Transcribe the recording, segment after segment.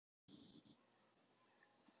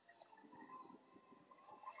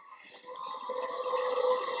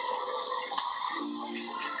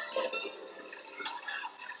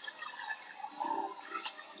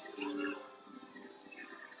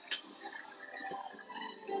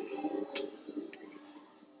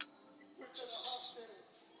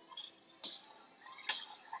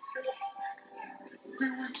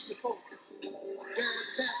before Dad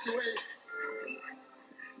passed away.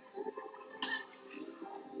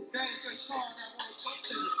 There's a song I want to talk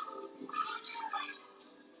to you.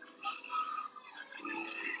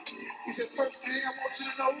 He said, first thing I want you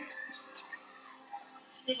to know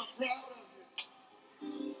is I'm proud of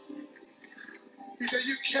you. He said,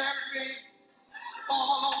 you carried me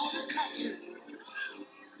all over the country.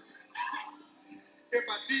 If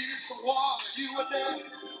I needed some water, you were there.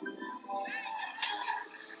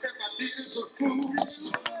 If I needed some food, you were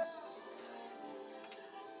there.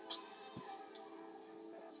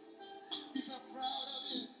 He said, I'm proud of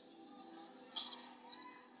you.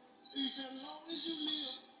 He said, as long as you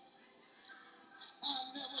live, I'll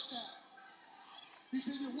never die. He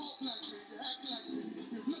said, you walk like me, you act like me,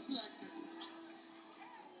 you look like me.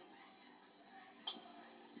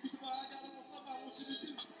 He said, well, I got something I want you to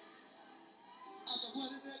do. I said, what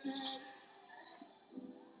is that, Daddy?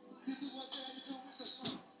 This is what Daddy told me. He said,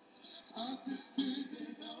 son, I've been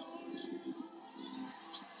thinking on you.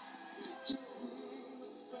 To put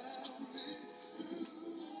a family through.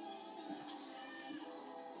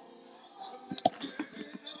 I've been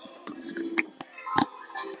thinking on you.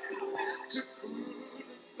 To put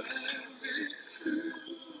a family through.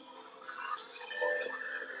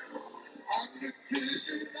 I've been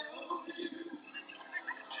thinking on you.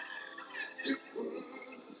 To put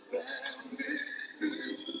a family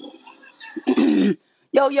through.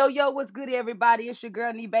 Yo, what's good, everybody? It's your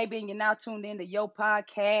girl, Nee Baby, and you're now tuned in to Yo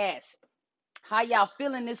Podcast. How y'all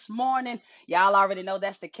feeling this morning? Y'all already know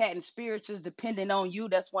that's the Cat and Spirituals, depending on you.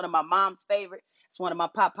 That's one of my mom's favorite. It's one of my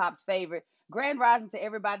pop's favorite. Grand rising to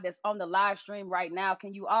everybody that's on the live stream right now.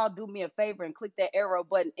 Can you all do me a favor and click that arrow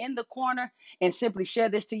button in the corner and simply share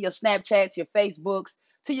this to your Snapchats, your Facebooks,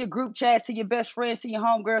 to your group chats, to your best friends, to your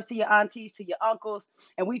homegirls, to your aunties, to your uncles,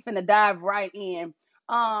 and we finna dive right in.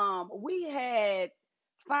 We had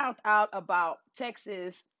found out about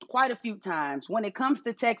Texas quite a few times. When it comes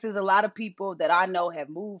to Texas, a lot of people that I know have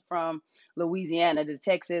moved from Louisiana to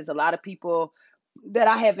Texas. A lot of people that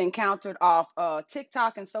I have encountered off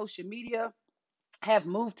TikTok and social media have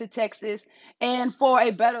moved to Texas, and for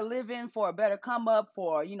a better living, for a better come up,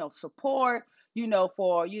 for support,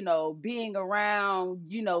 for being around,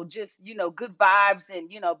 just good vibes, and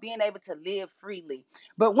being able to live freely.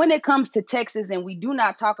 But when it comes to Texas, and we do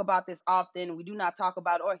not talk about this often, we do not talk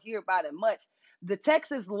about or hear about it much, the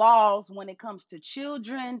Texas laws when it comes to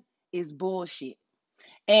children is bullshit.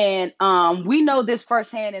 And we know this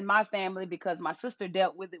firsthand in my family because my sister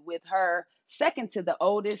dealt with it with her second to the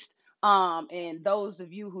oldest. And those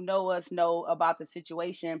of you who know us know about the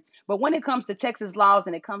situation. But when it comes to Texas laws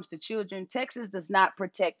and it comes to children, Texas does not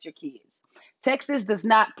protect your kids. Texas does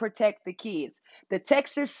not protect the kids. The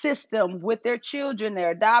Texas system with their children, their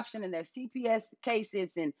adoption, and their CPS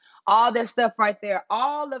cases, and all that stuff right there,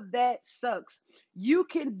 all of that sucks. You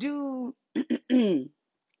can do.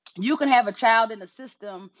 You can have a child in the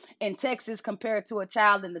system in Texas compared to a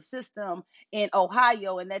child in the system in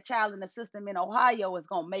Ohio, and that child in the system in Ohio is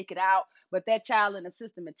going to make it out, but that child in the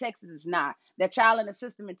system in Texas is not. That child in the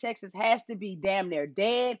system in Texas has to be damn near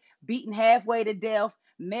dead, beaten halfway to death,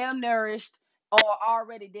 malnourished, or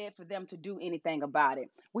already dead for them to do anything about it.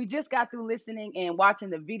 We just got through listening and watching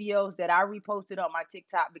the videos that I reposted on my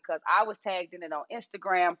TikTok because I was tagged in it on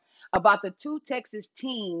Instagram about the two Texas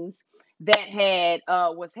teens that had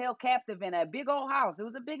was held captive in a big old house. It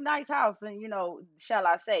was a big nice house, and shall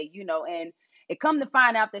I say, and it come to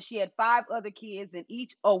find out that she had five other kids, and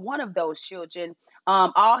each or one of those children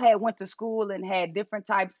all had went to school and had different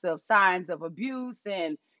types of signs of abuse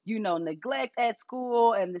and neglect at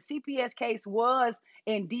school. And the CPS case was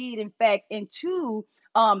indeed, in fact, into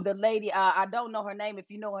the lady. I don't know her name. If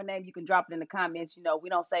you know her name, you can drop it in the comments. We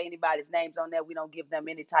don't say anybody's names on there. We don't give them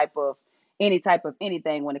any type of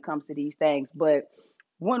anything when it comes to these things. But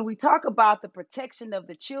when we talk about the protection of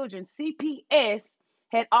the children, CPS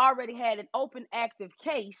had already had an open active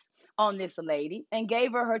case on this lady and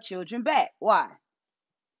gave her children back. Why?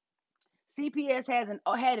 CPS had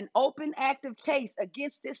an open active case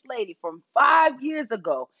against this lady from 5 years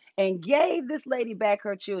ago and gave this lady back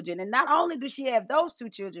her children. And not only does she have those two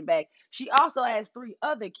children back, she also has three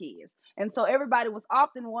other kids. And so everybody was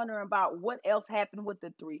often wondering about what else happened with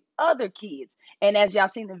the three other kids. And as y'all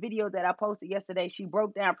seen the video that I posted yesterday, she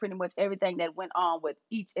broke down pretty much everything that went on with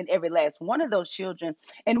each and every last one of those children.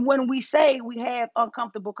 And when we say we have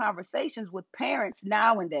uncomfortable conversations with parents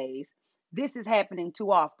nowadays, this is happening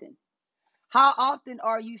too often. How often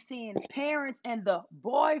are you seeing parents and the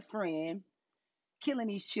boyfriend killing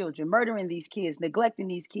these children, murdering these kids, neglecting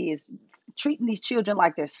these kids, treating these children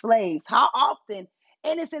like they're slaves? How often?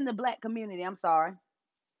 And it's in the black community. I'm sorry.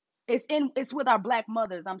 It's with our black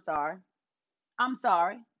mothers. I'm sorry. I'm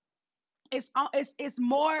sorry. It's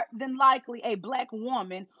more than likely a black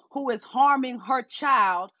woman who is harming her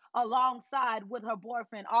child alongside with her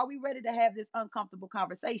boyfriend. Are we ready to have this uncomfortable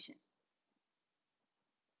conversation?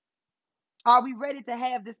 Are we ready to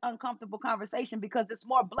have this uncomfortable conversation? Because it's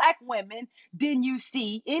more black women than you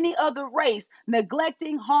see any other race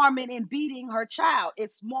neglecting, harming, and beating her child.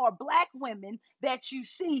 It's more black women that you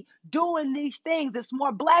see doing these things. It's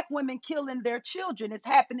more black women killing their children. It's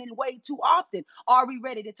happening way too often. Are we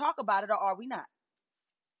ready to talk about it or are we not?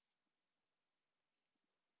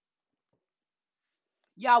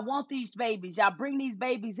 Y'all want these babies. Y'all bring these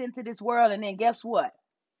babies into this world, and then guess what?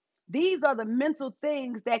 These are the mental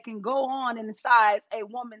things that can go on inside a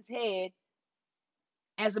woman's head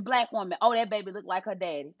as a black woman. Oh, that baby looked like her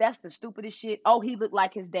daddy. That's the stupidest shit. Oh, he looked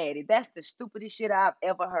like his daddy. That's the stupidest shit I've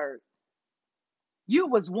ever heard. You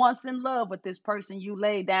was once in love with this person you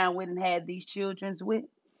laid down with and had these childrens with.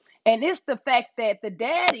 And it's the fact that the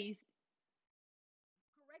daddies,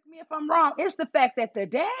 correct me if I'm wrong, it's the fact that the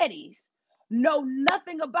daddies know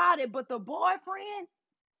nothing about it, but the boyfriend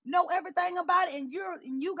know everything about it, and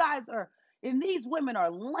you guys are, and these women are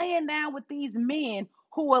laying down with these men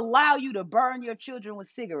who allow you to burn your children with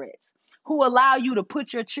cigarettes, who allow you to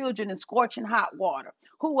put your children in scorching hot water,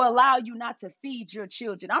 who allow you not to feed your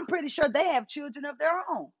children. I'm pretty sure they have children of their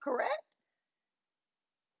own, correct?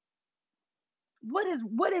 What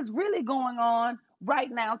is really going on right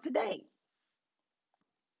now today?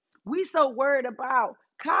 We so worried about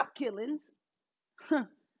cop killings.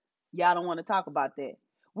 Y'all don't want to talk about that.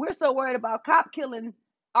 We're so worried about cop killing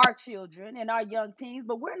our children and our young teens,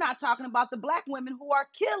 but we're not talking about the black women who are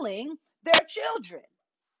killing their children,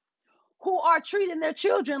 who are treating their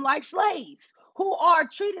children like slaves, who are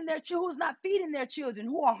treating their children, who's not feeding their children,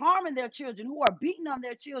 who are harming their children, who are beating on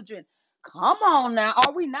their children. Come on now.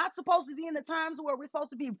 Are we not supposed to be in the times where we're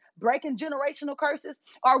supposed to be breaking generational curses?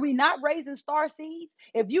 Are we not raising star seeds?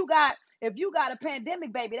 If you got a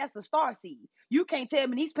pandemic baby, that's a star seed. You can't tell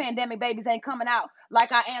me these pandemic babies ain't coming out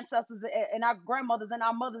like our ancestors and our grandmothers and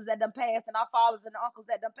our mothers that done passed and our fathers and uncles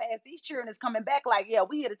that done passed. These children is coming back like, yeah,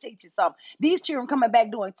 we here to teach you something. These children coming back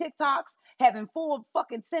doing TikToks, having full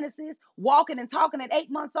fucking sentences, walking and talking at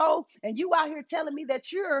 8 months old, and you out here telling me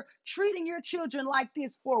that you're treating your children like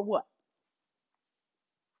this for what?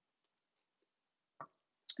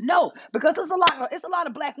 No, because it's a lot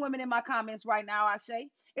of black women in my comments right now, I say.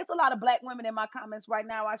 It's a lot of black women in my comments right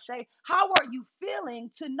now, I say. How are you feeling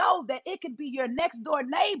to know that it could be your next door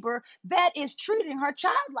neighbor that is treating her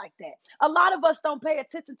child like that? A lot of us don't pay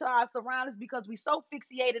attention to our surroundings because we so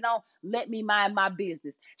fixated on let me mind my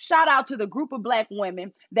business. Shout out to the group of black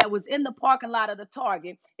women that was in the parking lot of the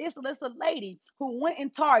Target. It's a lady who went in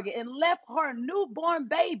Target and left her newborn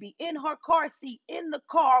baby in her car seat in the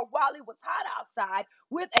car while it was hot outside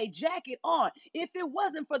with a jacket on. If it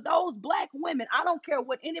wasn't for those black women, I don't care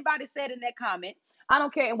what anybody said in that comment. I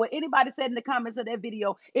don't care what anybody said in the comments of that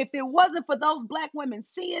video. If it wasn't for those black women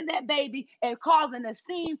seeing that baby and causing a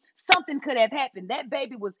scene, something could have happened. That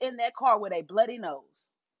baby was in that car with a bloody nose.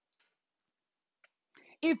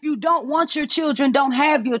 If you don't want your children, don't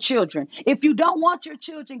have your children. If you don't want your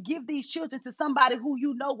children, give these children to somebody who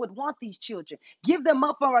you know would want these children. Give them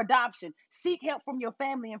up for adoption. Seek help from your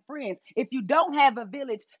family and friends. If you don't have a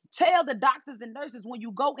village, tell the doctors and nurses when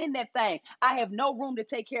you go in that thing, I have no room to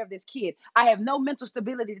take care of this kid. I have no mental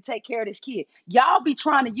stability to take care of this kid. Y'all be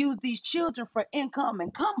trying to use these children for income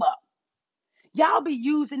and come up. Y'all be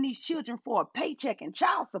using these children for a paycheck and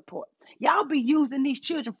child support. Y'all be using these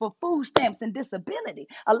children for food stamps and disability.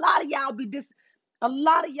 A lot of y'all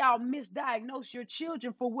misdiagnose your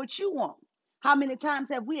children for what you want. How many times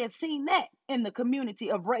have we have seen that in the community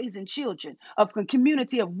of raising children, of the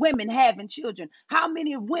community of women having children? How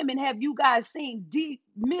many of women have you guys seen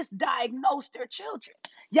misdiagnose their children?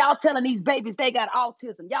 Y'all telling these babies they got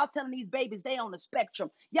autism. Y'all telling these babies they on the spectrum.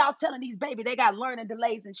 Y'all telling these babies they got learning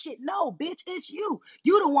delays and shit. No, bitch, it's you.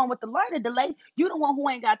 You the one with the learning delay. You the one who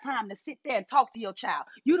ain't got time to sit there and talk to your child.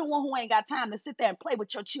 You the one who ain't got time to sit there and play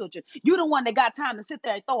with your children. You the one that got time to sit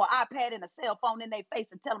there and throw an iPad and a cell phone in their face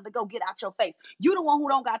and tell them to go get out your face. You the one who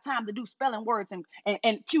don't got time to do spelling words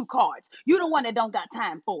and cue cards. You the one that don't got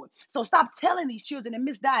time for it. So stop telling these children and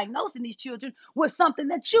misdiagnosing these children with something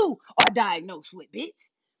that you are diagnosed with, bitch.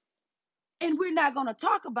 And we're not going to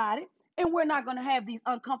talk about it, and we're not going to have these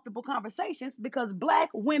uncomfortable conversations because black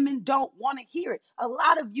women don't want to hear it. A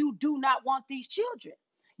lot of you do not want these children.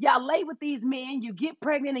 Y'all lay with these men, you get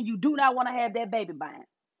pregnant, and you do not want to have that baby by him.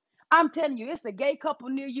 I'm telling you, it's a gay couple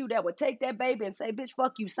near you that would take that baby and say, bitch,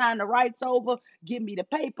 fuck you, sign the rights over, give me the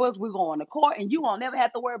papers, we're going to court, and you won't never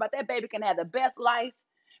have to worry about that baby can have the best life.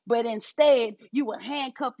 But instead, you will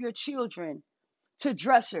handcuff your children to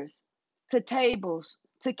dressers, to tables,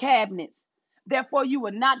 to cabinets. Therefore, you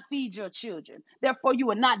will not feed your children. Therefore, you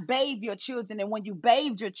will not bathe your children. And when you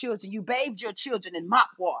bathed your children, you bathed your children in mop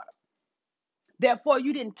water. Therefore,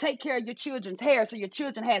 you didn't take care of your children's hair, so your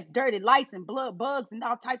children has dirty lice and blood bugs and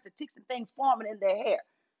all types of ticks and things forming in their hair.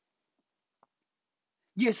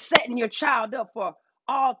 You're setting your child up for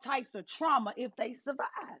all types of trauma if they survive.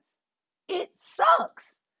 It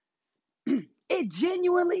sucks. It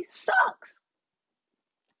genuinely sucks.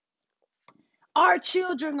 Our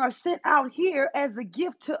children are sent out here as a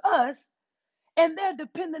gift to us, and they're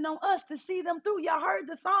dependent on us to see them through. Y'all heard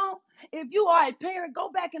the song? If you are a parent, go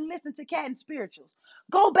back and listen to Cat and Spirituals.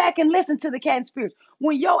 Go back and listen to the Cat and Spirituals.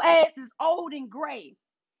 When your ass is old and gray,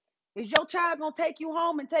 is your child gonna take you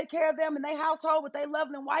home and take care of them in their household with their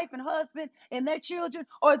loving wife and husband and their children,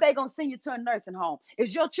 or are they gonna send you to a nursing home?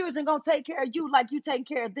 Is your children gonna take care of you like you take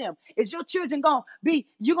care of them? Is your children gonna be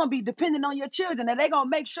you gonna be dependent on your children and they gonna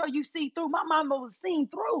make sure you see through? My mama was seen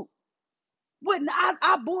through. Wouldn't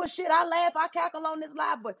I bullshit, I laugh, I cackle on this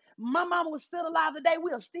live, but my mama was still alive today,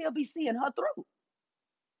 we'll still be seeing her through.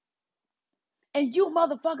 And you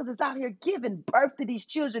motherfuckers is out here giving birth to these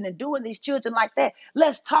children and doing these children like that.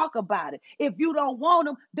 Let's talk about it. If you don't want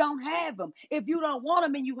them, don't have them. If you don't want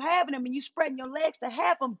them and you having them and you spreading your legs to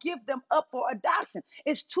have them, give them up for adoption.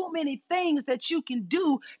 It's too many things that you can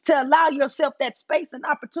do to allow yourself that space and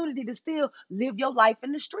opportunity to still live your life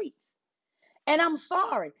in the streets. And I'm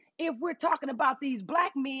sorry, if we're talking about these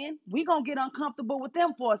black men, we're going to get uncomfortable with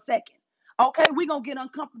them for a second. Okay, we're going to get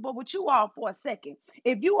uncomfortable with you all for a second.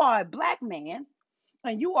 If you are a black man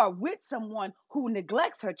and you are with someone who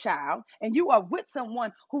neglects her child, and you are with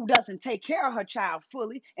someone who doesn't take care of her child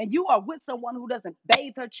fully, and you are with someone who doesn't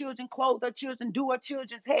bathe her children, clothe her children, do her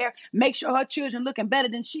children's hair, make sure her children looking better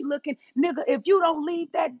than she looking, nigga, if you don't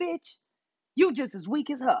leave that bitch, you just as weak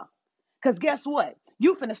as her. Because guess what?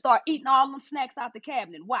 You finna start eating all them snacks out the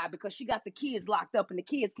cabinet. Why? Because she got the kids locked up and the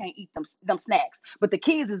kids can't eat them snacks. But the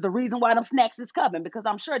kids is the reason why them snacks is coming, because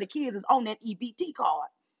I'm sure the kids is on that EBT card.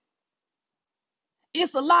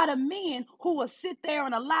 It's a lot of men who will sit there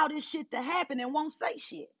and allow this shit to happen and won't say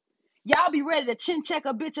shit. Y'all be ready to chin check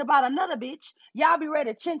a bitch about another bitch. Y'all be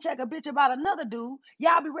ready to chin check a bitch about another dude.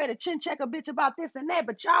 Y'all be ready to chin check a bitch about this and that,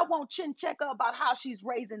 but y'all won't chin check her about how she's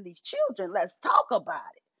raising these children. Let's talk about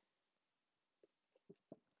it.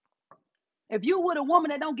 If you with a woman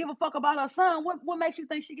that don't give a fuck about her son, what makes you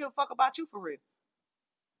think she give a fuck about you for real?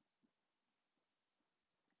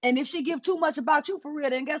 And if she give too much about you for real,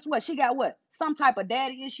 then guess what? She got what? Some type of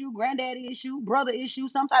daddy issue, granddaddy issue, brother issue,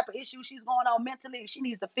 some type of issue she's going on mentally. She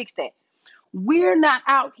needs to fix that. We're not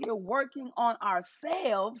out here working on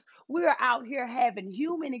ourselves. We're out here having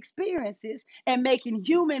human experiences and making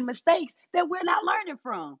human mistakes that we're not learning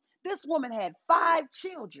from. This woman had 5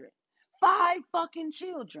 children, 5 fucking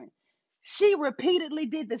children. She repeatedly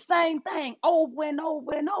did the same thing over and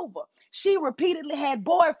over and over. She repeatedly had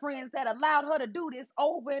boyfriends that allowed her to do this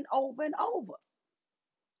over and over and over.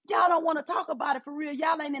 Y'all don't want to talk about it for real.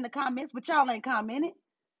 Y'all ain't in the comments, but y'all ain't commenting.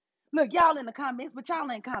 Look, y'all in the comments, but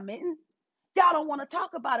y'all ain't commenting. Y'all don't want to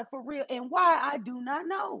talk about it for real. And why, I do not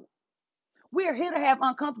know. We're here to have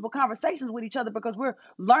uncomfortable conversations with each other because we're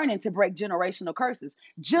learning to break generational curses.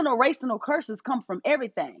 Generational curses come from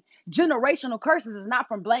everything. Generational curses is not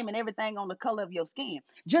from blaming everything on the color of your skin.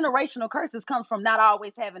 Generational curses come from not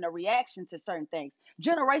always having a reaction to certain things.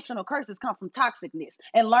 Generational curses come from toxicness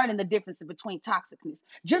and learning the difference between toxicness.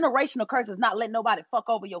 Generational curses not letting nobody fuck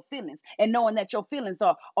over your feelings and knowing that your feelings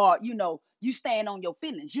are you stand on your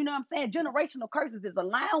feelings. You know what I'm saying? Generational curses is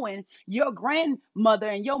allowing your grandmother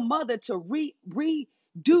and your mother to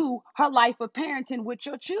redo her life of parenting with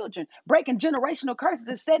your children. Breaking generational curses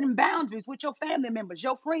is setting boundaries with your family members,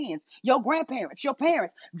 your friends, your grandparents, your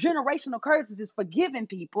parents. Generational curses is forgiving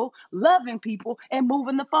people, loving people, and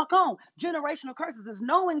moving the fuck on. Generational curses is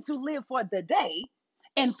knowing to live for the day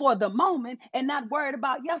and for the moment and not worried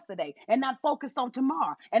about yesterday and not focused on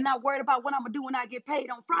tomorrow and not worried about what I'm gonna do when I get paid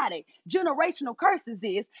on Friday. Generational curses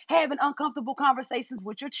is having uncomfortable conversations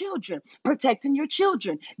with your children, protecting your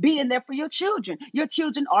children, being there for your children. Your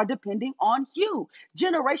children are depending on you.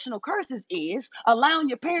 Generational curses is allowing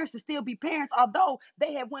your parents to still be parents although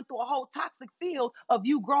they have went through a whole toxic field of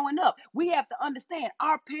you growing up. We have to understand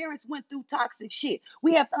our parents went through toxic shit.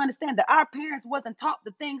 We have to understand that our parents wasn't taught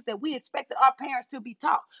the things that we expected our parents to be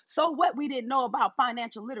taught. So what? We didn't know about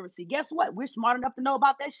financial literacy. Guess what? We're smart enough to know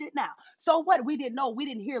about that shit now. So what? We didn't know. We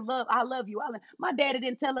didn't hear love. I love you. My daddy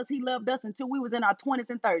didn't tell us he loved us until we was in our 20s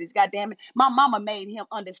and 30s. God damn it. My mama made him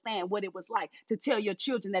understand what it was like to tell your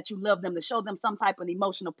children that you love them, to show them some type of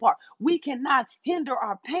emotional part. We cannot hinder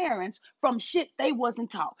our parents from shit they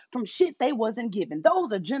wasn't taught, from shit they wasn't given.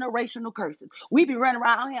 Those are generational curses. We be running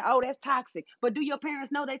around here, oh, that's toxic. But do your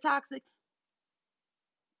parents know they toxic?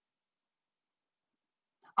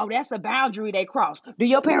 Oh, that's a boundary they cross. Do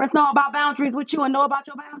your parents know about boundaries with you and know about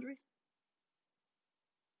your boundaries?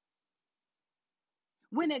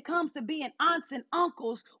 When it comes to being aunts and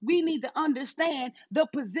uncles, we need to understand the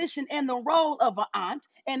position and the role of an aunt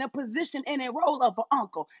and a position and a role of an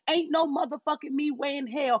uncle. Ain't no motherfucking me way in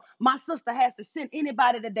hell. My sister has to send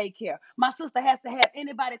anybody to daycare. My sister has to have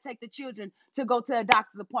anybody take the children to go to a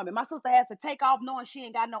doctor's appointment. My sister has to take off knowing she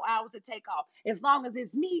ain't got no hours to take off. As long as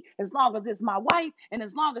it's me, as long as it's my wife, and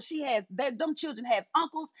as long as she has them children has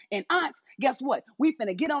uncles and aunts, guess what? We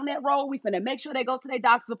finna get on that road. We finna make sure they go to their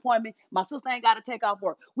doctor's appointment. My sister ain't got to take off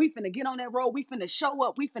work. We finna get on that road. We finna show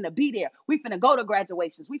up. We finna be there. We finna go to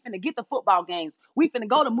graduations. We finna get the football games. We finna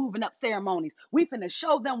go to moving up ceremonies. We finna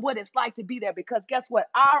show them what it's like to be there, because guess what?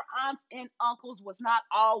 Our aunts and uncles was not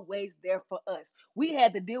always there for us. We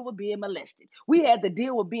had to deal with being molested. We had to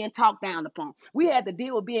deal with being talked down upon. We had to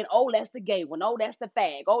deal with being, oh, that's the gay one. Oh, that's the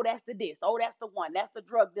fag. Oh, that's the this. Oh, that's the one. That's the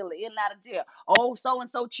drug dealer in and out of jail. Oh, so and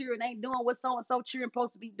so cheering ain't doing what so and so cheering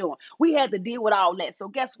supposed to be doing. We had to deal with all that. So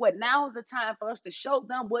guess what? Now is the time for us to show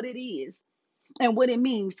them what it is and what it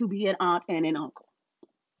means to be an aunt and an uncle.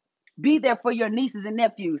 Be there for your nieces and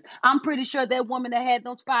nephews. I'm pretty sure that woman that had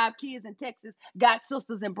those 5 kids in Texas got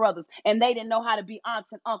sisters and brothers, and they didn't know how to be aunts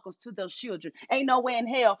and uncles to those children. Ain't no way in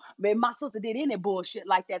hell, man, my sister did any bullshit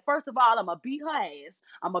like that. First of all, I'm gonna beat her ass.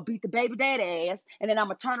 I'm gonna beat the baby daddy ass, and then I'm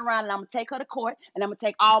gonna turn around and I'm gonna take her to court, and I'm gonna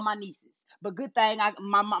take all my nieces. But good thing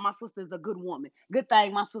my sister is a good woman. Good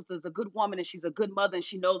thing my sister is a good woman, and she's a good mother, and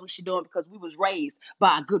she knows what she's doing, because we was raised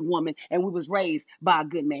by a good woman and we was raised by a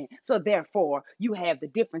good man. So therefore, you have the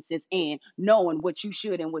differences in knowing what you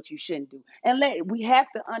should and what you shouldn't do. And we have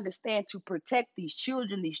to understand, to protect these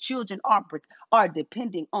children. These children are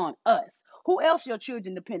depending on us. Who else your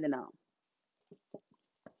children depending on?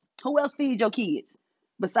 Who else feeds your kids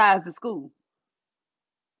besides the school?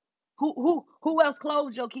 Who else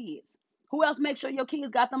clothes your kids? Who else make sure your kids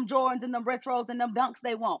got them Jordans and them retros and them dunks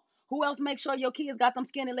they want? Who else make sure your kids got them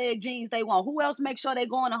skinny leg jeans they want? Who else make sure they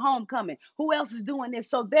going to homecoming? Who else is doing this?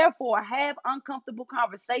 So therefore, have uncomfortable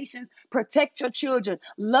conversations. Protect your children.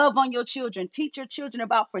 Love on your children. Teach your children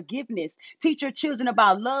about forgiveness. Teach your children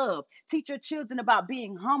about love. Teach your children about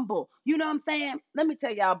being humble. You know what I'm saying? Let me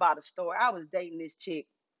tell y'all about a story. I was dating this chick,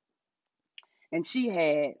 and she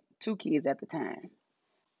had 2 kids at the time.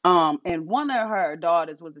 And one of her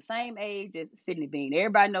daughters was the same age as Sydney Bean.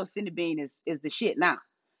 Everybody knows Sydney Bean is the shit now.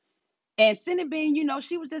 And Cindy Bean,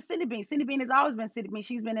 she was just Cindy Bean. Cindy Bean has always been Cindy Bean.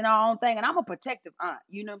 She's been in her own thing. And I'm a protective aunt.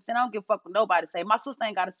 You know what I'm saying? I don't give a fuck what nobody say. My sister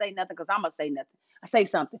ain't got to say nothing because I'm going to say nothing. I say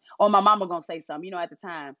something. Or my mama going to say something, at the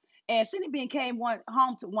time. And Cindy Bean came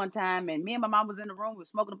home to one time, and me and my mom was in the room. We were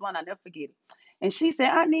smoking a blunt. I'll never forget it. And she said,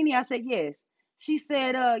 Aunt Nene, I said, yes. She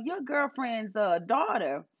said, your girlfriend's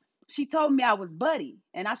daughter, she told me I was Buddy.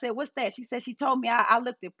 And I said, what's that? She said, she told me I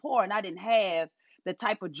looked at poor and I didn't have the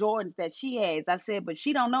type of Jordans that she has. I said, but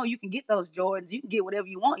she don't know you can get those Jordans. You can get whatever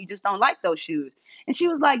you want. You just don't like those shoes. And she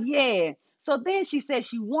was like, yeah. So then she said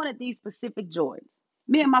she wanted these specific Jordans.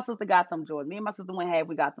 Me and my sister got them Jordans. Me and my sister went half.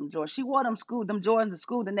 We got them Jordans. She wore them Jordans to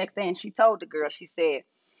school the next day, and she told the girl, she said,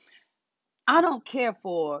 I don't care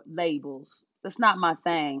for labels. That's not my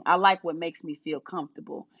thing. I like what makes me feel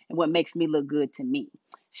comfortable and what makes me look good to me.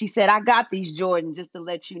 She said, I got these Jordans just to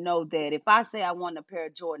let you know that if I say I want a pair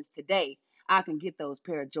of Jordans today, I can get those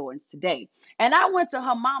pair of Jordans today. And I went to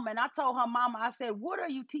her mama and I told her mama, I said, what are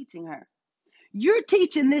you teaching her? You're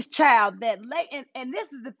teaching this child that and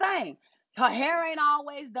this is the thing. Her hair ain't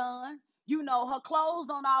always done. Her clothes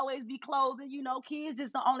don't always be clothing. Kids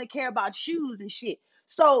just don't only care about shoes and shit.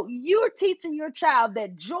 So you're teaching your child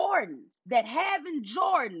that having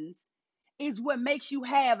Jordans is what makes you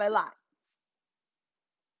have a lot.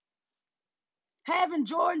 Having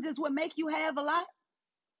Jordans is what make you have a lot.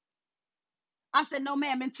 I said, no,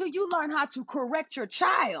 ma'am, until you learn how to correct your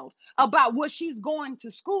child about what she's going to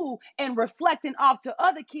school and reflecting off to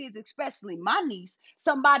other kids, especially my niece,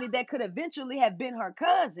 somebody that could eventually have been her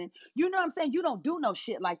cousin. You know what I'm saying? You don't do no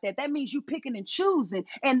shit like that. That means you picking and choosing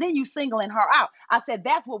and then you singling her out. I said,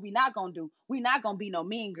 that's what we not going to do. We not going to be no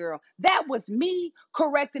mean girl. That was me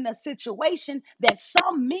correcting a situation that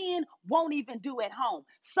some men won't even do at home.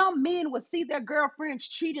 Some men will see their girlfriends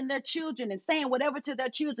treating their children and saying whatever to their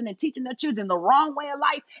children and teaching their children the wrong way of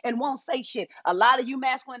life and won't say shit. A lot of you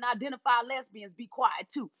masculine identified lesbians, be quiet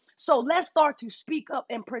too. So let's start to speak up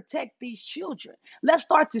and protect these children. Let's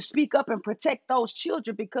start to speak up and protect those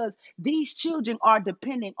children because these children are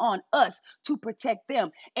depending on us to protect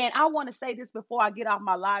them. And I want to say this before I get off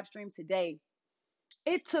my live stream today.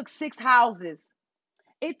 It took 6 houses.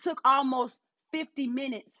 It took almost 50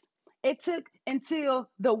 minutes. It took until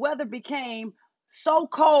the weather became so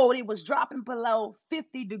cold it was dropping below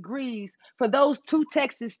 50 degrees for those two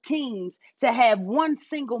Texas teens to have one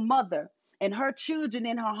single mother and her children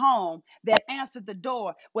in her home that answered the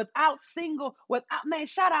door without man,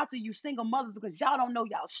 shout out to you single mothers because y'all don't know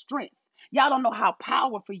y'all strength. Y'all don't know how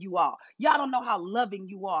powerful you are. Y'all don't know how loving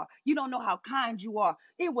you are. You don't know how kind you are.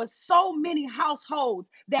 It was so many households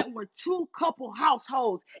that were two couple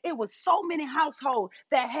households. It was so many households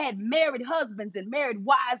that had married husbands and married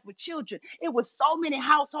wives with children. It was so many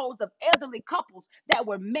households of elderly couples that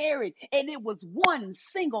were married, and it was one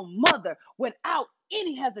single mother without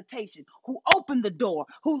any hesitation, who opened the door,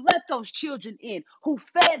 who let those children in, who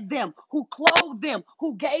fed them, who clothed them,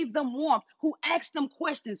 who gave them warmth, who asked them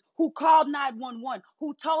questions, who called 911,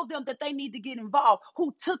 who told them that they need to get involved,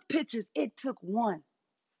 who took pictures. It took one.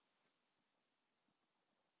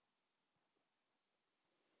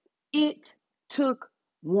 It took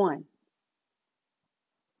one.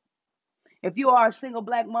 If you are a single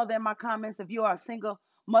black mother in my comments, if you are a single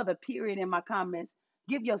mother, period, in my comments,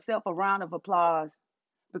 give yourself a round of applause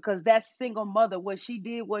because that single mother, what she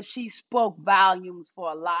did was she spoke volumes for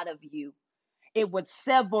a lot of you. It was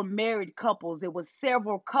several married couples. It was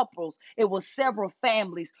several couples. It was several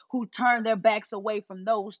families who turned their backs away from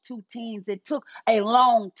those two teens. It took a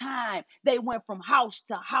long time. They went from house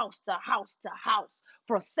to house to house to house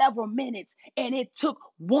for several minutes. And it took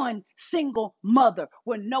one single mother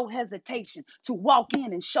with no hesitation to walk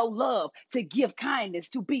in and show love, to give kindness,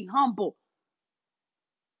 to be humble.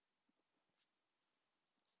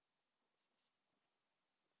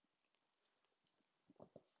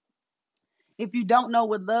 If you don't know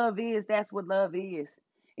what love is, that's what love is.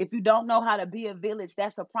 If you don't know how to be a village,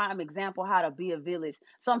 that's a prime example how to be a village.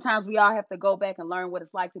 Sometimes we all have to go back and learn what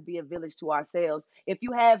it's like to be a village to ourselves. If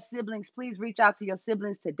you have siblings, please reach out to your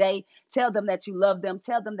siblings today. Tell them that you love them.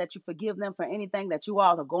 Tell them that you forgive them for anything that you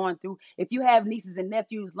all are going through. If you have nieces and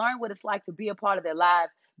nephews, learn what it's like to be a part of their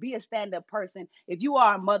lives. Be a stand up person. If you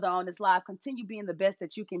are a mother on this live, continue being the best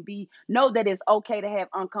that you can be. Know that it's okay to have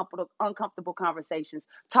uncomfortable conversations.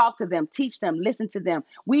 Talk to them, teach them, listen to them.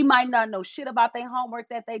 We might not know shit about their homework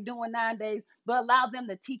that they're doing nowadays, but allow them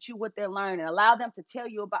to teach you what they're learning. Allow them to tell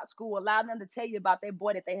you about school. Allow them to tell you about their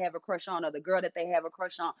boy that they have a crush on or the girl that they have a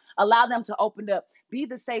crush on. Allow them to open up. Be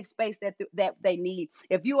the safe space that they need.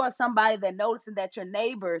 If you are somebody that noticing that your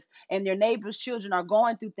neighbors and your neighbors' children are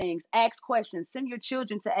going through things, ask questions. Send your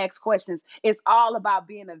children to ask questions. It's all about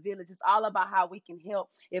being a village. It's all about how we can help.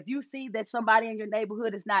 If you see that somebody in your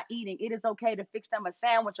neighborhood is not eating, it is okay to fix them a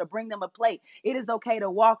sandwich or bring them a plate. It is okay to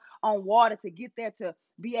walk on water to get there to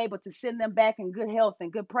be able to send them back in good health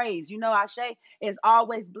and good praise. You know, Ashe, it's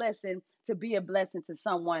always blessing to be a blessing to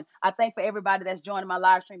someone. I thank for everybody that's joining my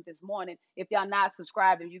live stream this morning. If y'all not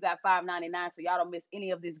subscribed, you got $5.99 so y'all don't miss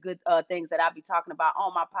any of these good things that I'll be talking about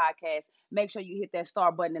on my podcast. Make sure you hit that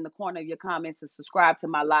star button in the corner of your comments to subscribe to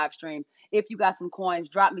my live stream. If you got some coins,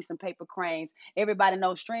 drop me some paper cranes. Everybody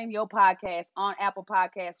knows stream your podcast on Apple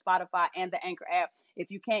Podcasts, Spotify, and the Anchor app. If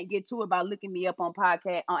you can't get to it by looking me up on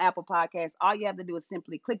Apple Podcasts, all you have to do is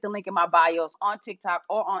simply click the link in my bios on TikTok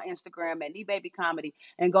or on Instagram at Baby Comedy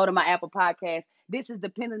and go to my Apple Podcast. This is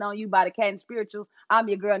Depending on You by the Cat and Spirituals. I'm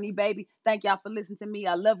your girl, Baby. Thank y'all for listening to me.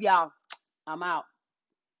 I love y'all. I'm out.